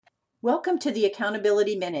Welcome to the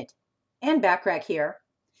Accountability Minute. Ann Backrack here.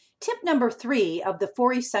 Tip number 3 of the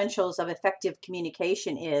 4 essentials of effective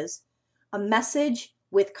communication is a message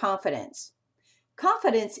with confidence.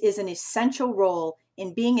 Confidence is an essential role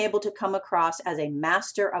in being able to come across as a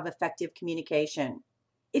master of effective communication.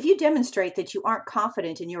 If you demonstrate that you aren't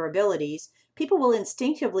confident in your abilities, people will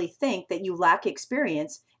instinctively think that you lack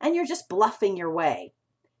experience and you're just bluffing your way.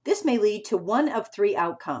 This may lead to one of 3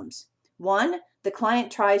 outcomes. 1, the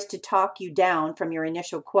client tries to talk you down from your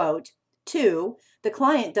initial quote. 2, the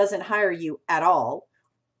client doesn't hire you at all.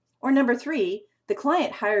 Or number 3, the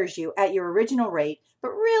client hires you at your original rate, but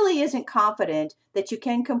really isn't confident that you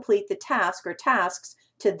can complete the task or tasks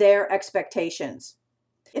to their expectations.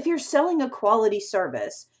 If you're selling a quality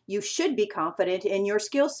service, you should be confident in your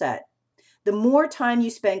skill set. The more time you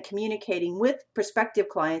spend communicating with prospective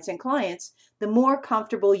clients, the more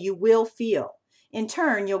comfortable you will feel. In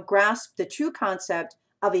turn, you'll grasp the true concept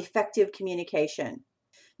of effective communication.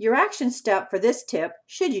 Your action step for this tip,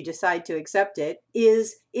 should you decide to accept it,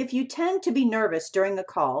 is if you tend to be nervous during the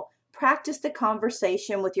call, practice the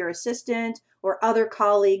conversation with your assistant or other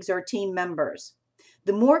colleagues or team members.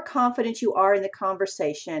 The more confident you are in the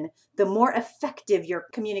conversation, the more effective your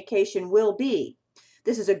communication will be.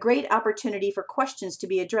 This is a great opportunity for questions to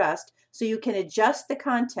be addressed so you can adjust the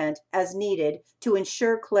content as needed to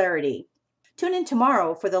ensure clarity. Tune in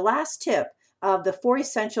tomorrow for the last tip of the 4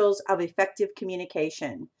 essentials of effective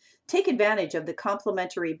communication. Take advantage of the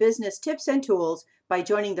complimentary business tips and tools by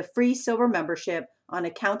joining the free silver membership on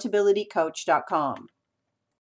accountabilitycoach.com.